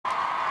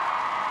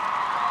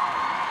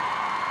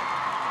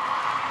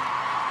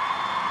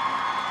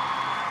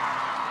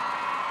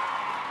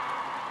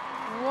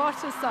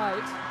a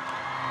sight.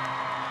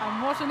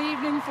 And what an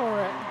evening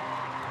for it.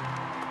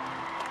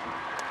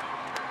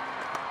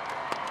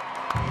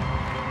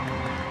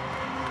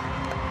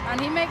 And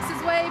he makes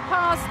his way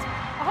past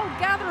a whole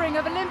gathering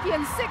of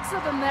Olympians, 6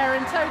 of them there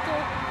in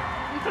total,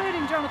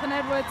 including Jonathan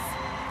Edwards. A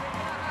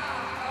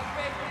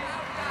big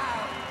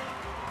countdown,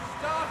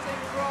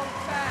 starting from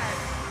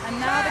 10. And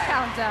now 10, the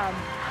countdown. 9,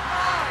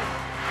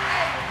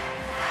 8,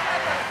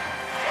 7,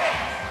 6,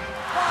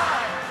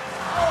 5,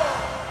 4,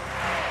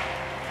 3,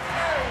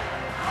 2,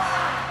 1.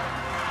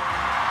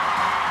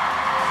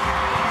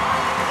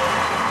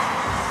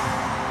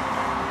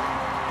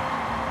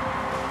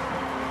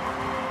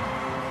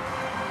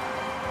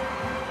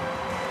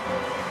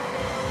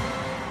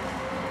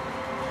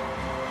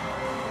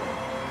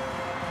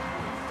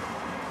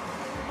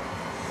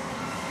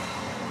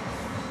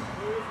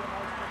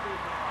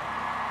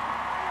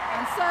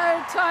 So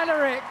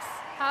Tyler Rix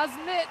has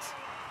lit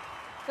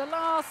the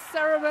last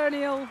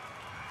ceremonial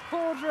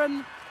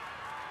cauldron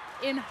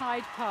in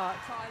Hyde Park.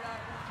 Tyler,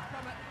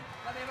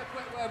 let me have a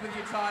quick word with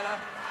you, Tyler.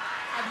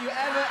 Have you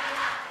ever...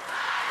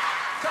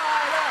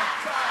 Tyler,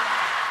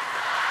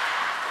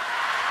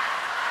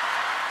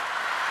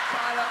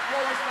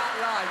 what was that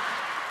like?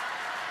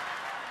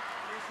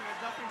 Listen,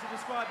 there's nothing to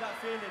describe that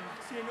feeling.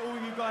 Seeing all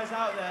of you guys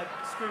out there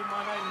scream my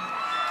name.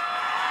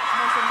 It's the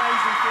most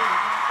amazing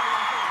feeling.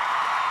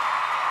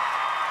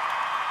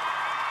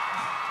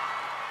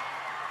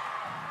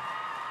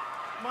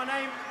 My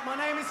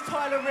name is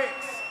Tyler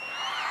Rix.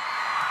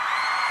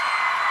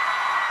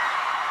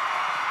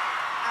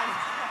 And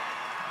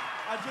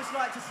I'd just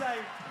like to say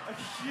a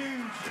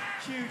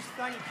huge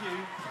thank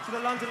you to the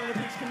London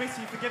Olympics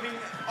Committee for giving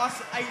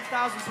us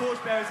 8,000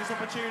 torchbearers this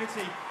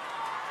opportunity.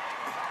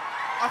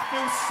 I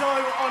feel so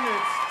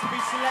honoured to be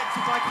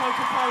selected by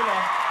Coca-Cola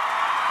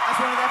as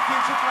one of their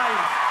future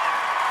players.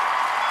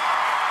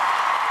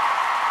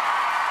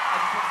 I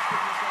just want to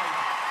quickly say,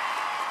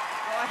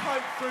 well, I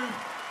hope through,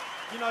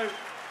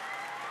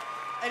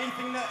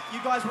 anything that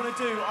you guys want to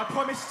do, I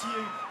promise to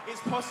you,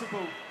 it's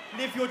possible.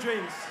 Live your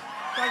dreams.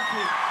 Thank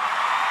you.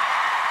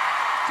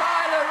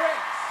 Tyler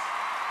Rix.